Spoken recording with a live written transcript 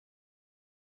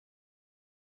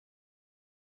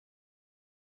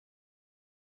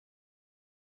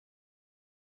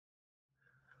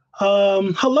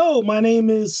Hello, my name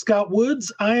is Scott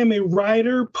Woods. I am a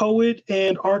writer, poet,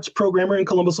 and arts programmer in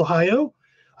Columbus, Ohio.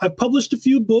 I've published a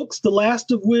few books, the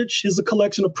last of which is a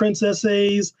collection of Prince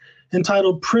essays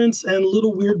entitled Prince and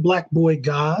Little Weird Black Boy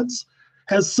Gods.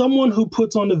 As someone who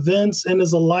puts on events and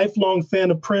is a lifelong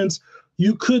fan of Prince,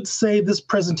 you could say this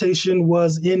presentation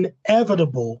was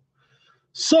inevitable.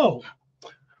 So,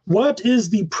 what is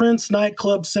the Prince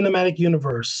Nightclub cinematic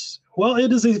universe? Well,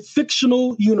 it is a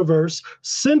fictional universe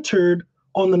centered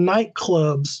on the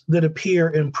nightclubs that appear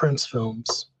in Prince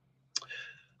films.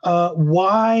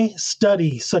 Why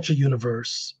study such a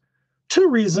universe? Two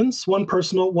reasons, one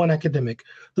personal, one academic.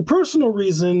 The personal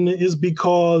reason is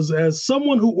because as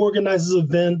someone who organizes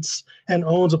events and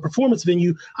owns a performance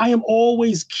venue, I am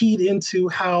always keyed into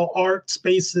how art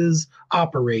spaces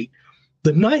operate.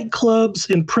 The nightclubs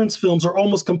in Prince films are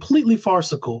almost completely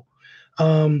farcical,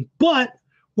 but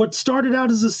what started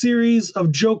out as a series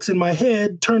of jokes in my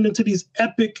head turned into these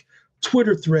epic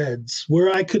Twitter threads where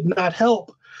I could not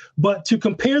help but to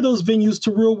compare those venues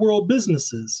to real world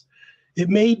businesses. It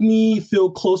made me feel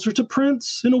closer to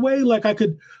Prince in a way, like I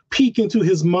could peek into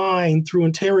his mind through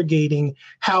interrogating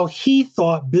how he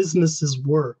thought businesses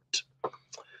worked.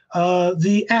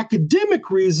 The academic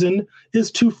reason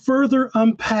is to further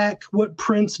unpack what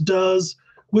Prince does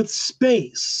with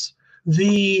space.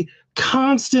 The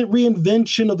constant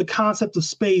reinvention of the concept of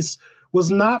space was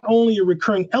not only a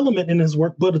recurring element in his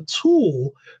work, but a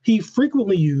tool he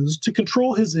frequently used to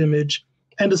control his image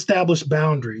and establish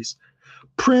boundaries.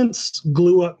 Prince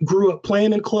grew up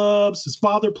playing in clubs. His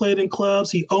father played in clubs.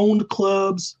 He owned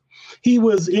clubs. He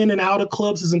was in and out of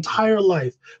clubs his entire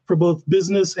life for both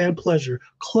business and pleasure.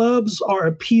 Clubs are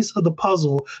a piece of the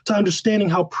puzzle to understanding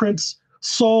how Prince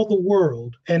saw the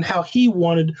world and how he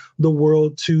wanted the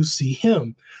world to see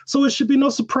him. So it should be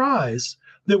no surprise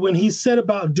that when he set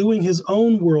about doing his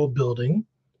own world building,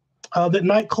 that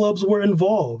nightclubs were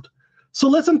involved. So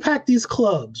let's unpack these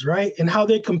clubs, right? And how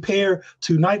they compare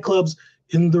to nightclubs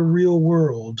in the real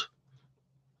world.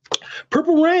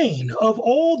 Purple Rain, of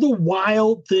all the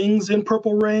wild things in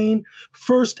Purple Rain,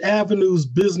 First Avenue's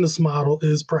business model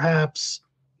is perhaps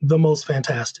the most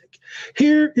fantastic.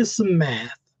 Here is some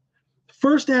math.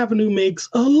 First Avenue makes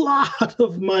a lot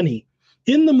of money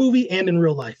in the movie and in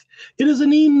real life. It is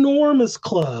an enormous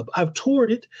club. I've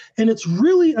toured it, and it's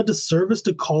really a disservice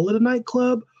to call it a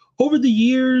nightclub. Over the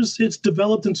years, it's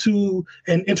developed into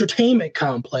an entertainment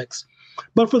complex.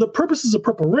 But for the purposes of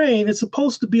Purple Rain, it's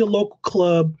supposed to be a local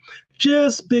club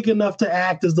just big enough to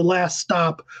act as the last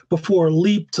stop before a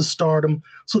leap to stardom.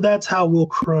 So that's how we'll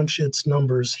crunch its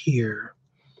numbers here.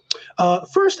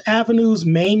 First Avenue's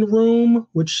main room,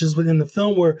 which is within the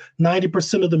film where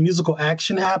 90% of the musical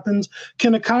action happens,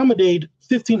 can accommodate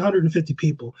 1,550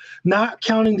 people, not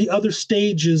counting the other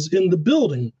stages in the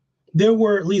building. There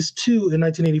were at least two in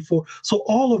 1984. So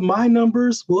all of my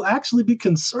numbers will actually be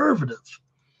conservative.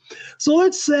 So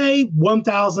let's say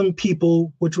 1,000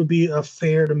 people, which would be a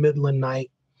fair to middling night,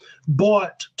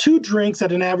 bought two drinks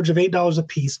at an average of $8 a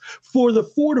piece for the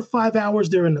 4 to 5 hours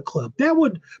they're in the club. That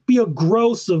would be a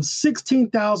gross of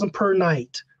 $16,000 per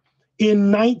night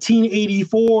in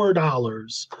 1984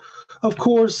 dollars. Of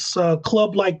course, a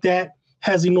club like that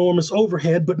has enormous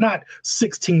overhead, but not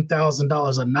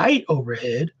 $16,000 a night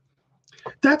overhead.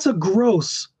 That's a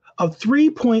gross of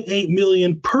 $3.8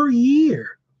 million per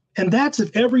year. And that's if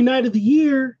every night of the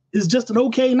year is just an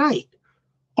okay night.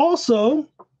 Also,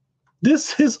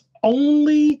 this is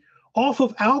only off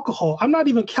of alcohol. I'm not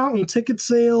even counting ticket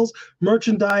sales,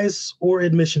 merchandise, or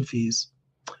admission fees.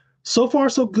 So far,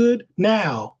 so good.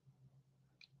 Now,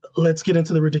 let's get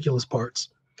into the ridiculous parts.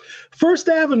 First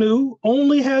Avenue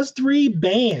only has 3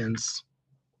 bands.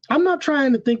 I'm not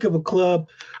trying to think of a club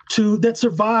that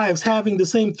survives having the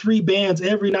same 3 bands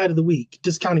every night of the week,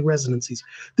 discounting residencies.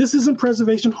 This isn't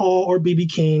Preservation Hall or BB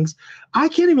King's. I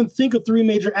can't even think of 3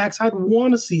 major acts I'd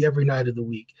want to see every night of the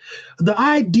week. The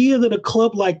idea that a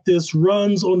club like this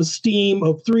runs on the steam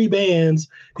of 3 bands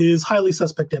is highly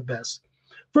suspect at best.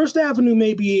 First Avenue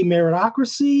may be a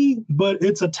meritocracy, but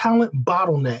it's a talent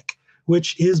bottleneck,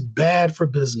 which is bad for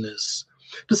business.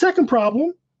 The second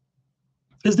problem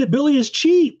is that Billy is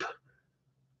cheap.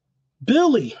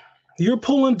 Billy, you're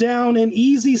pulling down an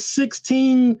easy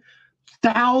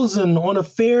 $16,000 on a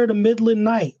fair to middling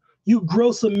night. You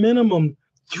gross a minimum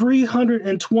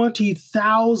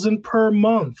 $320,000 per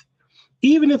month.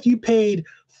 Even if you paid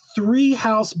 3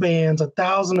 house bands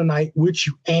 $1,000 a night, which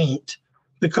you ain't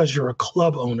because you're a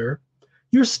club owner,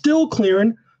 you're still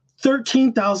clearing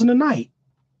 $13,000 a night.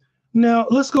 Now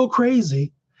let's go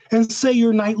crazy and say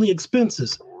your nightly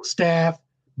expenses, staff,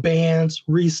 bands,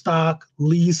 restock,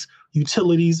 lease,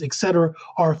 utilities, etc.,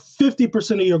 are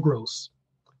 50% of your gross.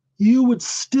 You would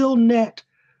still net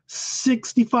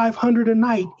 $6,500 a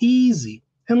night easy.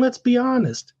 And let's be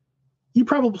honest, you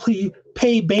probably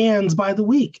pay bands by the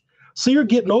week. So you're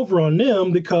getting over on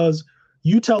them because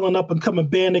you tell an up-and-coming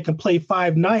band they can play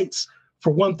 5 nights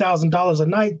for $1,000 a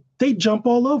night, they jump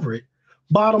all over it.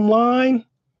 Bottom line,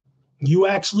 you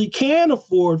actually can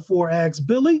afford 4 acts,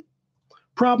 Billy.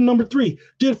 Problem number 3,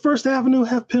 did First Avenue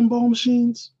have pinball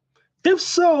machines? If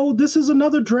so, this is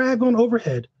another drag on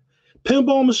overhead.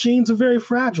 Pinball machines are very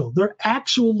fragile. They're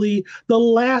actually the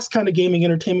last kind of gaming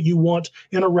entertainment you want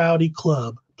in a rowdy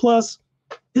club. Plus,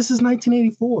 this is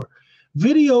 1984.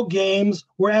 Video games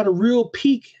were at a real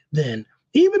peak then.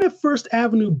 Even if First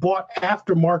Avenue bought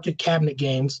aftermarket cabinet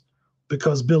games,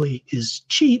 because Billy is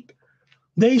cheap,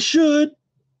 they should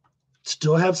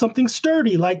still have something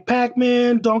sturdy like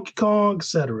Pac-Man, Donkey Kong,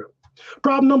 etc.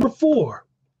 Problem number 4.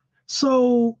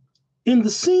 So in the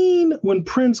scene when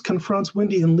Prince confronts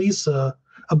Wendy and Lisa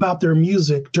about their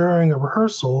music during a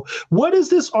rehearsal, what is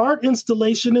this art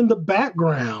installation in the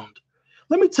background?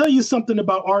 Let me tell you something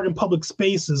about art in public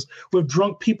spaces with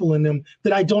drunk people in them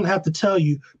that I don't have to tell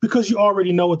you because you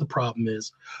already know what the problem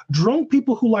is. Drunk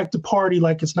people who like to party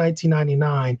like it's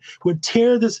 1999 would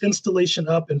tear this installation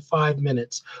up in 5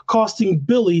 minutes, costing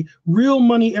Billy real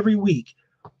money every week.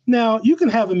 Now, you can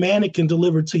have a mannequin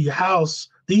delivered to your house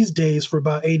these days for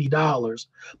about $80,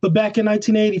 but back in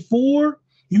 1984,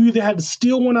 you either had to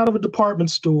steal one out of a department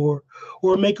store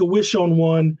or make a wish on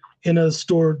one in a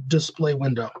store display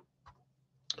window.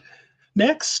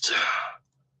 Next,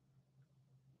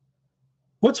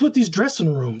 what's with these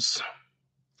dressing rooms?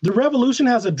 The Revolution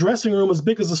has a dressing room as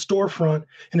big as a storefront,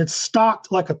 and it's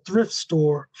stocked like a thrift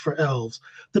store for elves.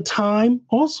 The Time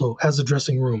also has a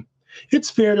dressing room. It's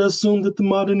fair to assume that the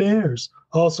Modernaires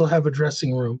also have a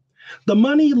dressing room. The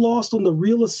money lost on the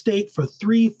real estate for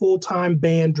 3 full-time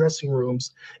band dressing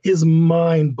rooms is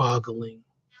mind-boggling.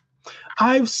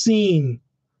 I've seen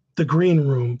the green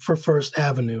room for First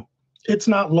Avenue. It's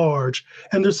not large,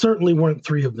 and there certainly weren't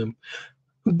 3 of them.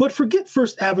 But forget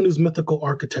First Avenue's mythical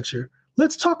architecture.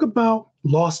 Let's talk about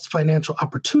lost financial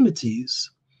opportunities.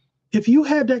 If you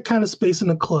had that kind of space in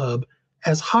a club,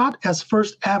 as hot as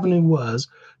First Avenue was,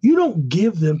 you don't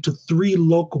give them to 3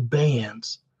 local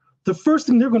bands. The first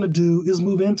thing they're going to do is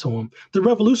move into them. The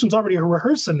Revolution's already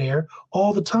rehearsing there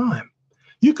all the time.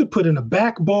 You could put in a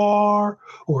back bar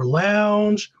or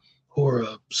lounge or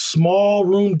a small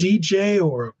room DJ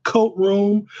or a coat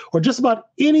room or just about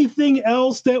anything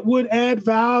else that would add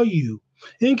value.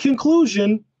 In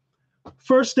conclusion,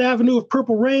 First Avenue of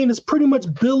Purple Rain is pretty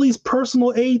much Billy's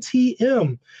personal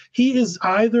ATM. He is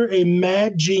either a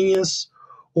mad genius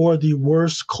or the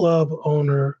worst club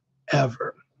owner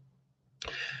ever.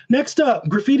 Next up,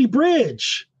 Graffiti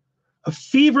Bridge, a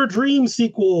fever dream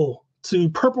sequel to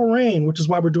Purple Rain, which is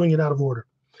why we're doing it out of order,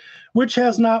 which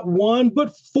has not 1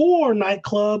 but 4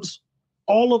 nightclubs.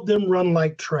 All of them run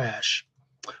like trash.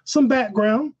 Some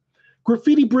background.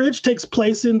 Graffiti Bridge takes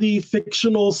place in the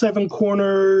fictional Seven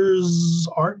Corners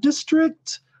Art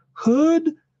District,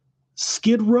 Hood,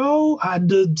 Skid Row,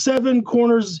 the Seven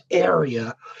Corners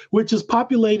area, which is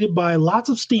populated by lots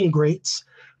of steam grates,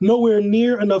 nowhere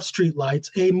near enough streetlights,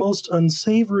 a most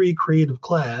unsavory creative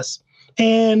class,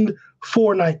 and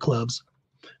 4 nightclubs.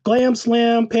 Glam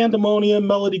Slam, Pandemonium,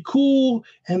 Melody Cool,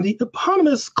 and the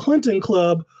eponymous Clinton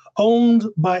Club, owned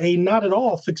by a not at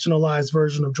all fictionalized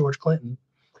version of George Clinton.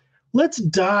 Let's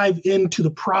dive into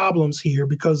the problems here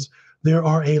because there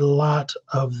are a lot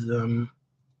of them.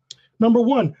 Number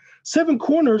 1, Seven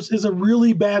Corners is a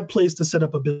really bad place to set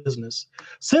up a business.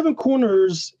 Seven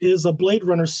Corners is a Blade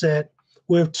Runner set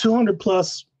with 200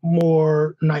 plus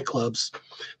more nightclubs.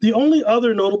 The only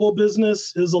other notable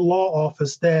business is a law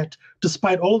office that,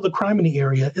 despite all of the crime in the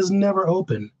area, is never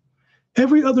open.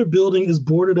 Every other building is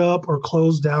boarded up or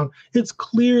closed down. It's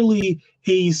clearly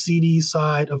a seedy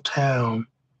side of town.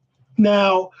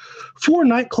 Now, 4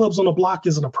 nightclubs on a block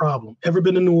isn't a problem. Ever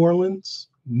been to New Orleans,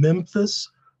 Memphis,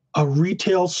 a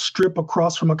retail strip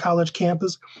across from a college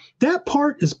campus? That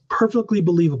part is perfectly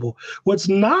believable. What's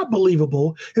not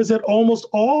believable is that almost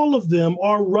all of them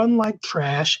are run like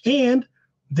trash and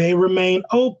they remain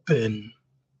open.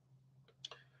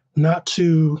 Not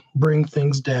to bring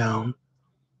things down,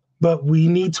 but we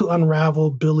need to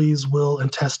unravel Billy's will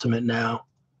and testament now.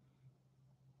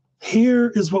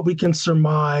 Here is what we can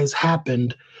surmise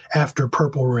happened after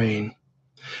Purple Rain.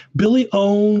 Billy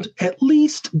owned at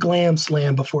least Glam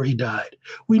Slam before he died.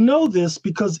 We know this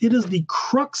because it is the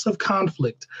crux of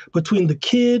conflict between the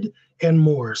Kid and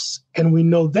Morse. And we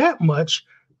know that much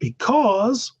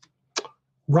because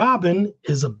Robin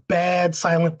is a bad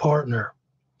silent partner.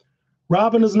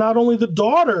 Robin is not only the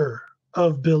daughter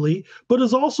of Billy, but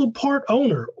is also part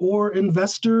owner or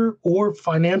investor or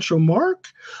financial mark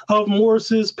of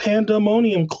Morris's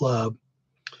Pandemonium Club.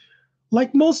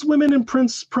 Like most women in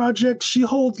Prince projects, she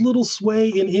holds little sway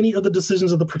in any of the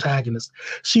decisions of the protagonist.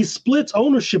 She splits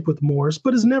ownership with Morris,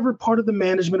 but is never part of the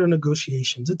management or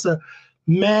negotiations. It's a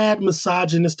mad,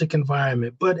 misogynistic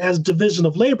environment. But as division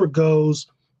of labor goes,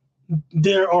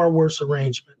 there are worse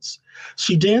arrangements.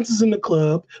 She dances in the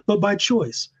club, but by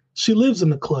choice. She lives in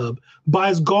the club,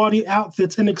 buys gaudy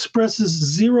outfits, and expresses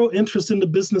zero interest in the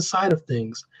business side of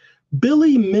things.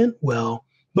 Billy meant well,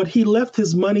 but he left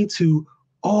his money to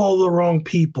all the wrong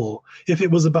people if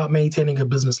it was about maintaining a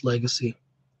business legacy.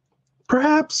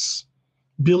 Perhaps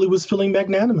Billy was feeling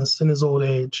magnanimous in his old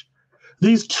age.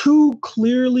 These two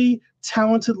clearly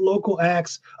talented local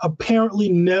acts apparently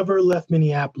never left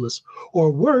Minneapolis,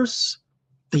 or worse,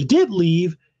 they did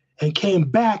leave and came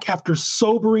back after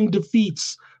sobering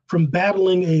defeats from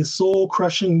battling a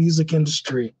soul-crushing music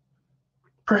industry.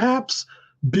 Perhaps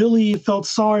Billy felt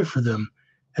sorry for them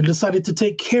and decided to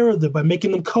take care of them by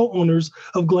making them co-owners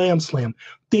of Glam Slam.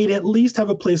 They'd at least have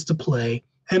a place to play,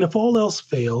 and if all else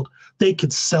failed, they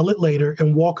could sell it later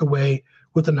and walk away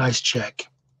with a nice check.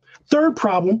 Third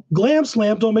problem, Glam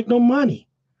Slam don't make no money.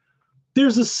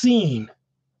 There's a scene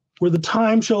where the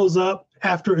time shows up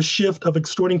after a shift of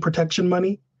extorting protection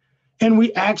money, and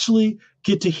we actually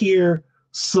get to hear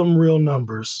some real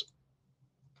numbers.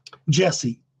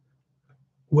 Jesse,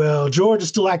 well, George is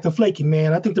still acting flaky,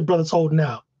 man. I think the brother's holding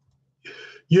out.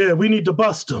 Yeah, we need to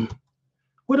bust him.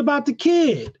 What about the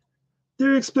kid?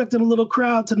 They're expecting a little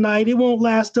crowd tonight. It won't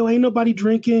last, though. Ain't nobody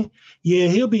drinking. Yeah,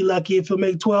 he'll be lucky if he'll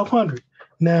make $1,200.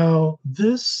 Now,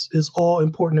 this is all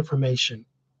important information.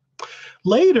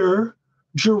 Later,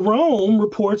 Jerome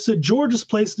reports that George's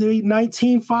place did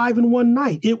 19.5 in one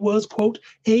night. It was, quote,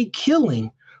 a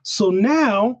killing. So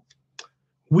now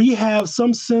we have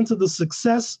some sense of the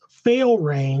success-fail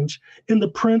range in the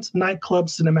Prince Nightclub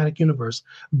cinematic universe.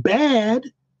 Bad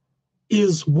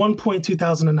is 1.2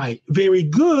 thousand a night. Very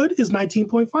good is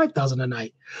 19.5 thousand a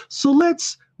night. So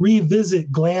let's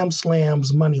revisit Glam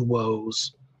Slam's money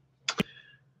woes.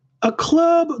 A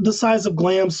club the size of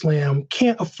Glam Slam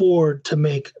can't afford to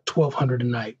make $1,200 a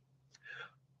night.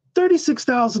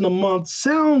 $36,000 a month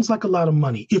sounds like a lot of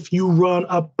money. If you run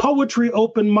a poetry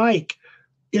open mic,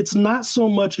 it's not so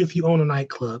much if you own a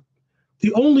nightclub.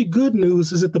 The only good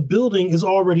news is that the building is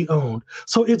already owned,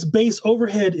 so its base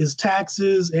overhead is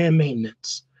taxes and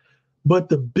maintenance. But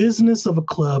the business of a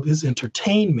club is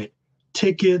entertainment,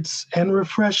 tickets, and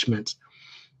refreshments.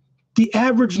 The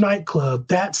average nightclub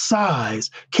that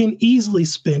size can easily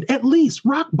spend at least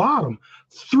rock bottom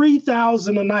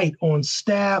 $3,000 a night on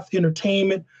staff,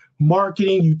 entertainment,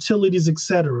 marketing, utilities,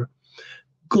 etc.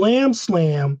 Glam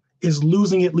Slam is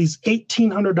losing at least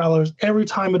 $1,800 every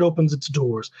time it opens its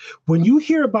doors. When you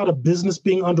hear about a business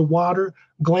being underwater,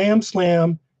 Glam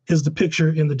Slam is the picture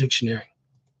in the dictionary.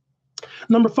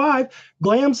 Number 5,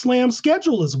 Glam Slam's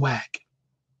schedule is whack.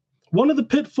 One of the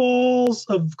pitfalls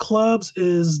of clubs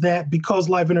is that because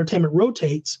live entertainment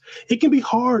rotates, it can be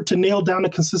hard to nail down a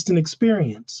consistent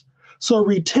experience. So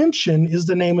retention is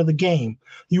the name of the game.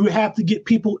 You have to get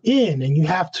people in, and you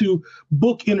have to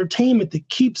book entertainment that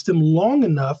keeps them long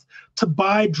enough to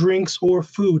buy drinks or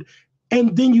food.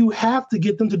 And then you have to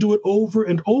get them to do it over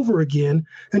and over again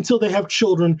until they have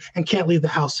children and can't leave the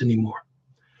house anymore.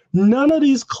 None of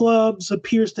these clubs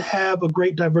appears to have a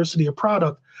great diversity of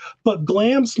product, but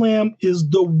Glam Slam is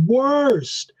the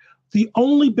worst. The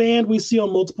only band we see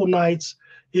on multiple nights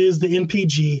is the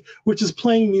NPG, which is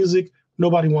playing music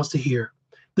nobody wants to hear.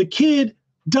 The kid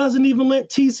doesn't even let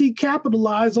TC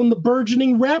capitalize on the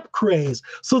burgeoning rap craze.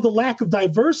 So the lack of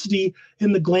diversity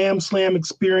in the Glam Slam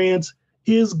experience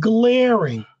is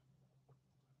glaring.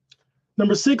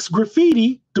 Number 6,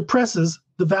 graffiti depresses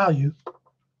the value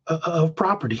of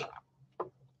property.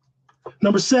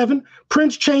 Number 7,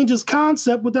 Prince changes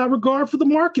concept without regard for the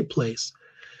marketplace.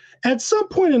 At some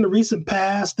point in the recent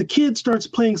past, the kid starts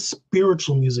playing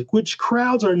spiritual music, which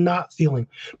crowds are not feeling.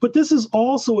 But this is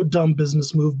also a dumb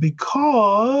business move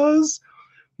because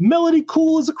Melody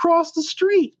Cool is across the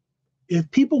street. If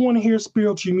people want to hear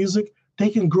spiritual music, they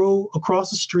can go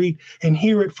across the street and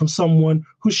hear it from someone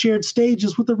who shared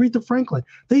stages with Aretha Franklin.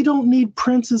 They don't need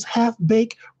Prince's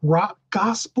half-baked rock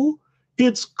gospel.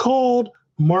 It's called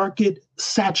market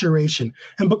saturation.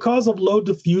 And because of low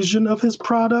diffusion of his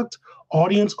product,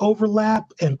 audience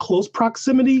overlap, and close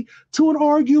proximity to an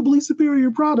arguably superior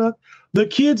product, the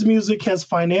kid's music has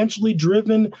financially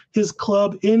driven his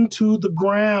club into the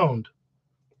ground.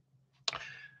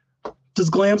 Does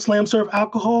Glam Slam serve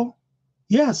alcohol?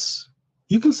 Yes.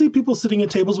 You can see people sitting at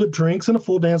tables with drinks and a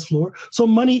full dance floor. So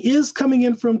money is coming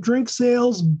in from drink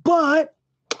sales, but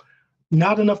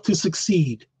not enough to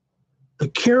succeed. The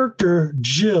character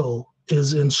Jill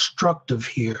is instructive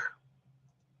here.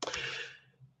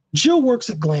 Jill works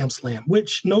at Glam Slam,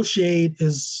 which, no shade,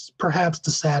 is perhaps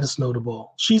the saddest note of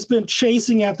all. She's been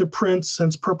chasing after Prince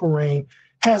since Purple Rain,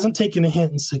 hasn't taken a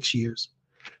hint in 6 years.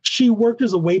 She worked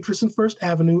as a waitress in First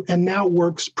Avenue and now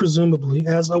works, presumably,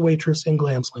 as a waitress in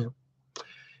Glam Slam.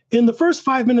 In the first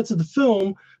 5 minutes of the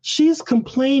film, she's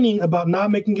complaining about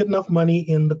not making enough money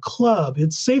in the club.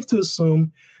 It's safe to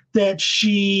assume that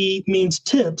she means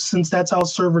tips, since that's how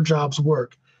server jobs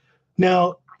work.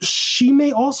 Now, she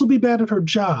may also be bad at her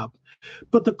job,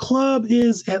 but the club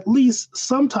is at least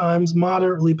sometimes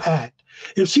moderately packed.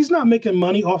 If she's not making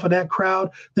money off of that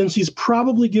crowd, then she's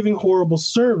probably giving horrible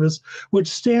service, which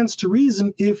stands to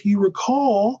reason if you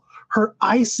recall her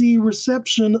icy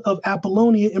reception of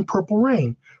Apollonia in Purple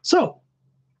Rain. So,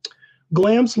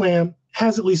 Glam Slam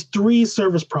has at least 3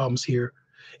 service problems here.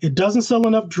 It doesn't sell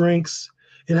enough drinks.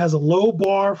 It has a low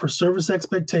bar for service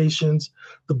expectations.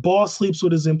 The boss sleeps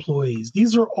with his employees.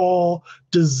 These are all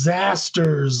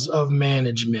disasters of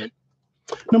management.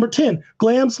 Number 10,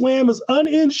 Glam Slam is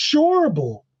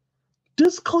uninsurable.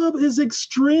 This club is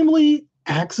extremely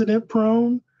accident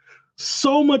prone.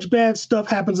 So much bad stuff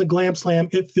happens in Glam Slam,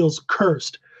 it feels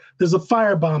cursed. There's a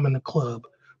firebomb in the club.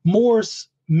 Morse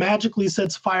magically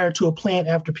sets fire to a plant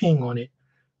after peeing on it.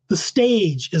 The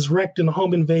stage is wrecked in a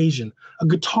home invasion. A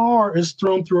guitar is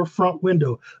thrown through a front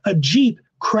window. A Jeep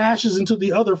crashes into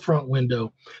the other front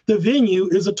window. The venue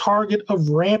is a target of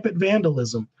rampant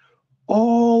vandalism.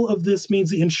 All of this means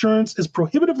the insurance is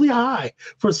prohibitively high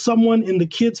for someone in the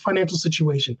kid's financial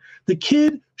situation. The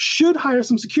kid should hire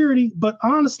some security, but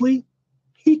honestly,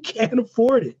 he can't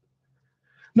afford it.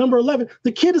 Number 11,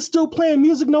 the kid is still playing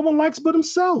music no one likes but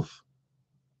himself.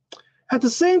 At the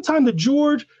same time that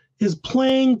George is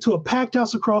playing to a packed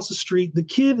house across the street, the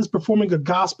kid is performing a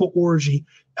gospel orgy,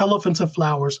 Elephants and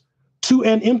Flowers, to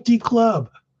an empty club.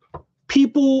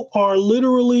 People are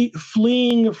literally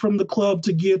fleeing from the club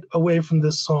to get away from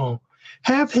this song.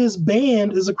 Half his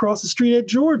band is across the street at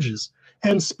George's.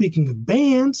 And speaking of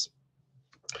bands,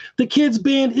 the kid's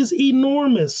band is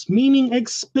enormous, meaning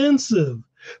expensive.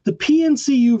 The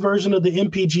PNCU version of the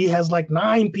MPG has like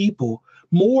 9 people,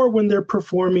 more when they're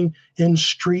performing in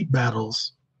street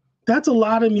battles. That's a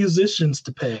lot of musicians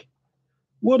to pay.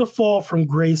 What a fall from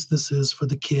grace this is for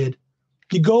the kid.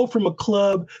 You go from a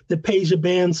club that pays your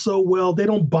band so well they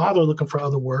don't bother looking for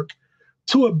other work,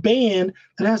 to a band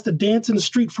that has to dance in the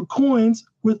street for coins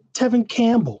with Tevin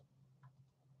Campbell.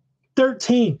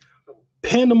 13,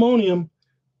 Pandemonium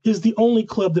is the only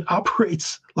club that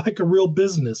operates like a real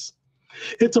business.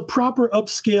 It's a proper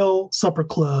upscale supper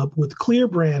club with clear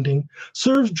branding,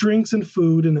 serves drinks and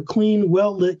food in a clean,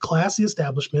 well-lit, classy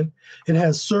establishment. It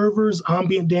has servers,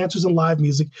 ambient dancers, and live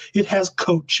music. It has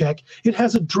coat check. It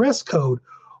has a dress code,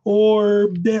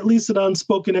 or at least an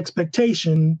unspoken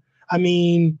expectation. I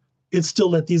mean, it still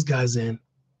let these guys in.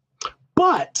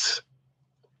 But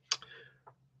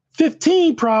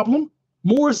 15 problem,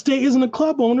 Morris Day isn't a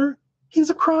club owner. He's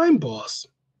a crime boss.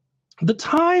 The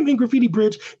Time in Graffiti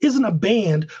Bridge isn't a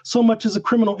band so much as a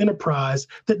criminal enterprise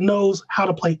that knows how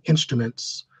to play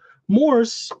instruments.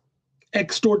 Morse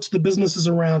extorts the businesses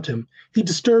around him. He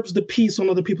disturbs the peace on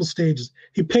other people's stages.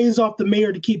 He pays off the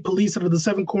mayor to keep police out of the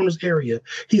Seven Corners area.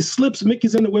 He slips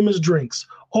Mickeys into women's drinks.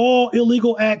 All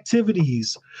illegal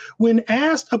activities. When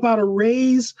asked about a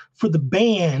raise for the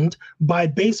band by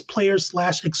bass player /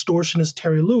 extortionist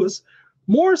Terry Lewis,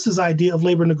 Morris's idea of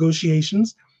labor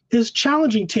negotiations is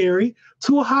challenging Terry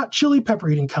to a hot chili pepper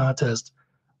eating contest.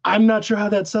 I'm not sure how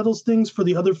that settles things for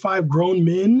the other 5 grown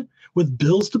men with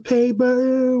bills to pay, but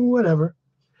whatever.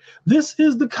 This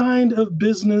is the kind of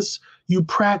business you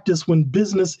practice when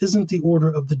business isn't the order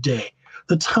of the day.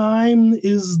 The Time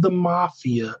is the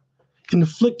mafia,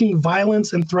 inflicting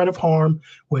violence and threat of harm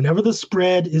whenever the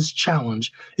spread is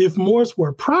challenged. If Morris were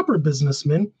a proper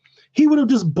businessman, he would have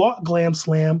just bought Glam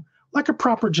Slam like a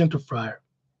proper gentrifier.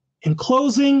 In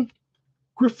closing,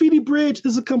 Graffiti Bridge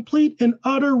is a complete and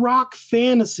utter rock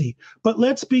fantasy. But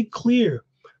let's be clear,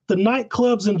 the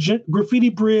nightclubs in Graffiti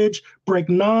Bridge break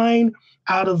 9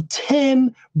 out of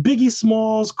 10 Biggie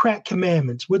Smalls crack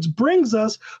commandments, which brings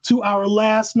us to our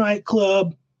last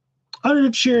nightclub, Under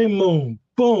the Cherry Moon.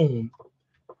 Boom.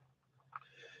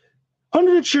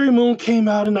 Under the Cherry Moon came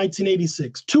out in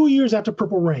 1986, 2 years after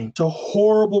Purple Rain, to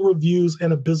horrible reviews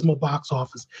and abysmal box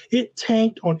office. It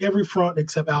tanked on every front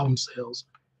except album sales.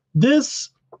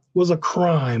 This was a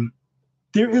crime.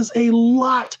 There is a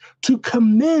lot to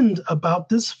commend about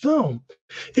this film.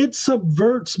 It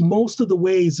subverts most of the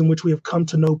ways in which we have come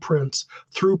to know Prince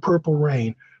through Purple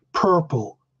Rain.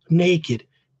 Purple, naked,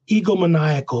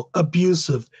 egomaniacal,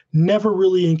 abusive, never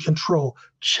really in control,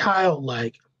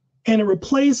 childlike, and it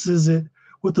replaces it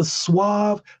with a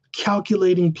suave,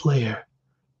 calculating player.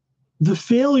 The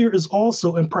failure is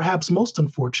also, and perhaps most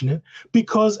unfortunate,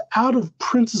 because out of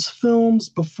Prince's films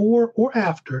before or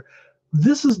after,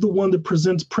 this is the one that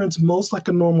presents Prince most like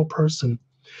a normal person.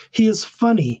 He is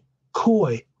funny,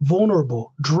 coy,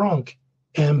 vulnerable, drunk,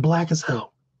 and black as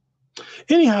hell.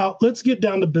 Anyhow, let's get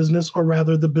down to business, or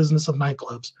rather the business of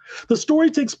nightclubs. The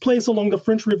story takes place along the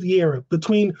French Riviera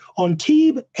between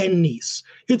Antibes and Nice.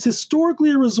 It's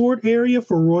historically a resort area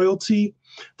for royalty.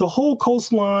 The whole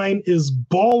coastline is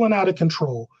balling out of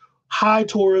control. High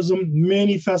tourism,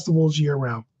 many festivals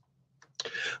year-round.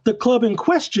 The club in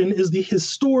question is the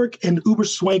historic and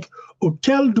uber-swank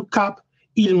Hôtel du Cap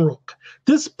Edenrock.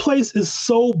 This place is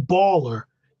so baller,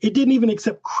 it didn't even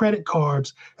accept credit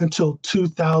cards until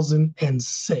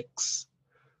 2006.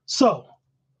 So,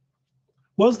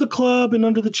 was the club and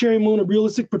Under the Cherry Moon a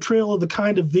realistic portrayal of the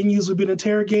kind of venues we've been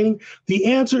interrogating? The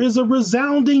answer is a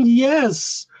resounding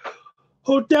yes.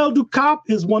 Hôtel du Cap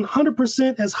is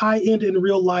 100% as high-end in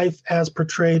real life as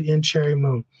portrayed in Cherry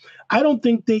Moon. I don't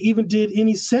think they even did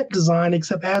any set design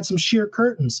except add some sheer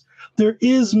curtains. There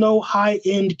is no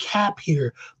high-end cap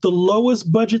here. The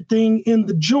lowest budget thing in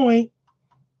the joint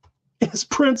is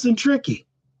Prince and Tricky.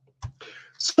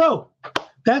 So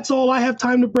that's all I have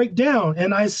time to break down,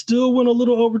 and I still went a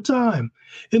little over time.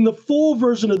 In the full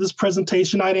version of this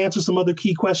presentation, I'd answer some other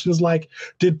key questions like,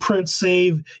 did Prince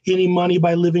save any money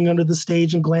by living under the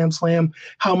stage in Glam Slam?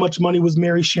 How much money was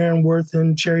Mary Sharon worth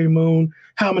in Cherry Moon?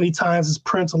 How many times has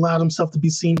Prince allowed himself to be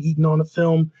seen eating on a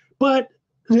film? But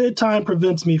time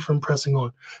prevents me from pressing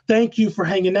on. Thank you for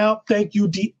hanging out. Thank you,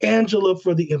 D'Angela,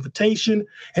 for the invitation.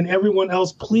 And everyone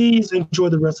else, please enjoy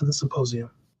the rest of the symposium.